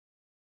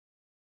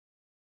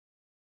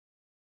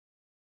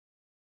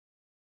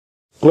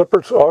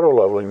Lippert's auto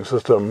leveling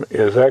system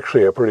is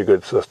actually a pretty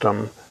good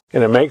system,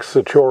 and it makes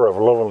the chore of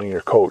leveling your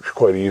coach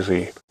quite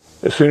easy.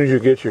 As soon as you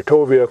get your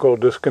tow vehicle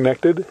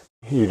disconnected,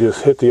 you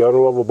just hit the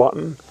auto level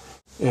button,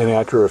 and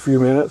after a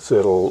few minutes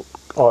it'll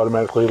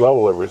automatically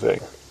level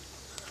everything.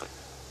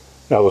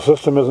 Now the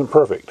system isn't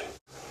perfect,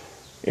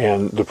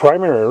 and the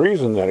primary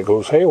reason that it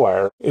goes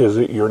haywire is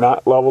that you're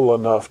not level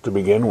enough to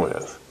begin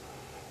with.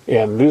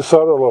 And this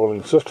auto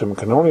leveling system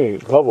can only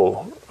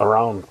level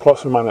around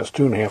plus or minus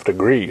 2.5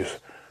 degrees.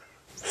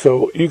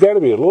 So you got to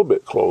be a little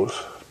bit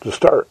close to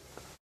start.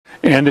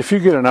 And if you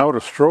get an out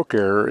of stroke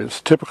error, it's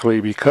typically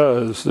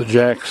because the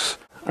jacks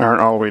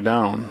aren't all the way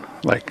down,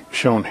 like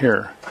shown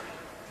here.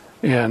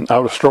 And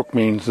out of stroke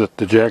means that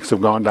the jacks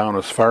have gone down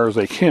as far as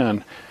they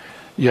can,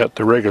 yet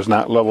the rig is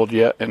not leveled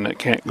yet and it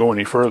can't go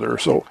any further.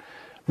 So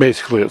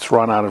basically it's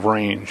run out of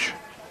range.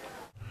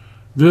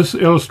 This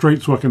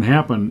illustrates what can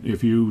happen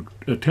if you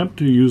attempt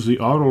to use the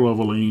auto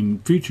leveling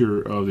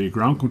feature of the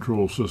ground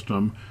control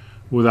system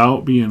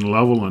without being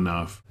level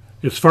enough.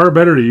 It's far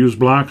better to use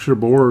blocks or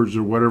boards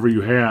or whatever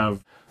you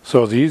have.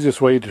 So the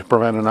easiest way to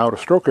prevent an out of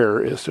stroke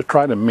error is to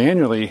try to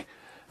manually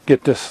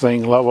get this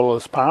thing level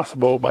as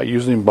possible by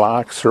using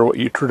blocks or what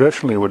you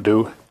traditionally would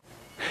do,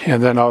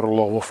 and then auto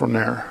level from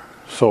there.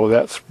 So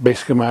that's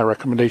basically my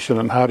recommendation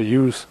on how to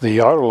use the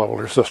auto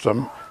leveler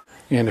system,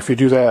 and if you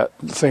do that,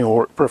 the thing will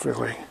work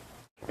perfectly.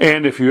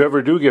 And if you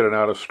ever do get an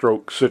out of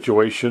stroke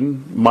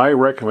situation, my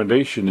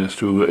recommendation is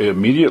to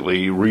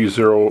immediately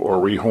re-zero or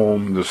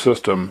rehome the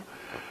system,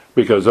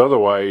 because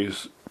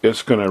otherwise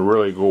it's going to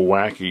really go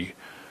wacky.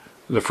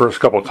 The first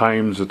couple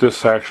times that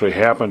this actually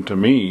happened to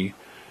me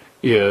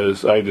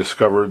is I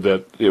discovered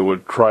that it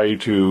would try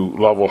to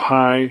level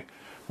high,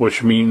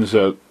 which means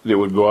that it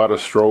would go out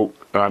of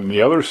stroke on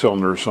the other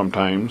cylinders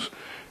sometimes,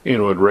 and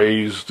it would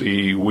raise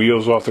the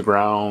wheels off the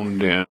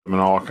ground and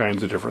all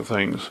kinds of different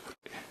things.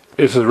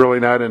 This is really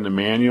not in the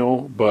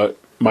manual, but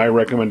my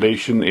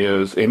recommendation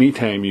is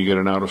anytime you get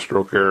an out of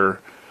stroke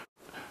error,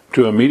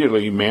 to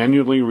immediately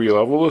manually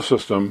re-level the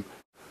system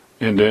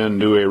and then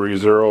do a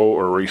re-zero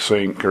or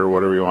resync or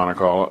whatever you want to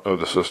call it of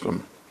the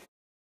system.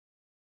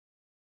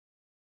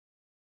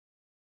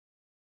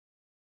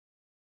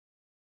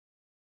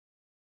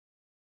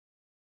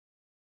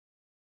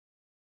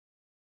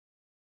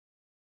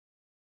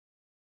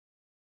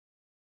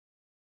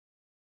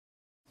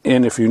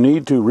 And if you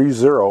need to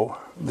re-zero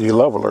the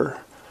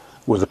leveler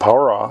with the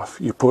power off,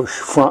 you push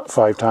front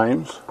 5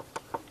 times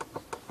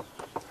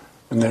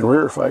and then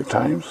rear 5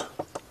 times.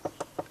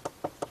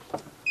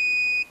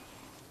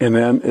 And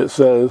then it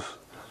says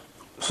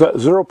set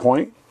 0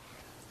 point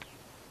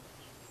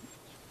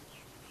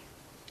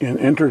and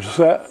enter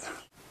set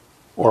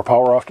or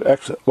power off to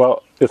exit.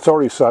 Well, it's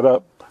already set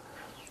up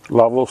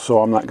level,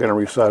 so I'm not going to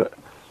reset it.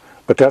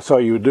 But that's all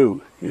you would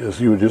do,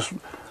 is you would just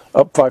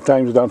up 5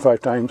 times, down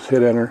 5 times,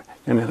 hit enter,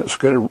 and then it's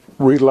going to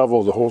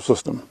re-level the whole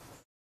system.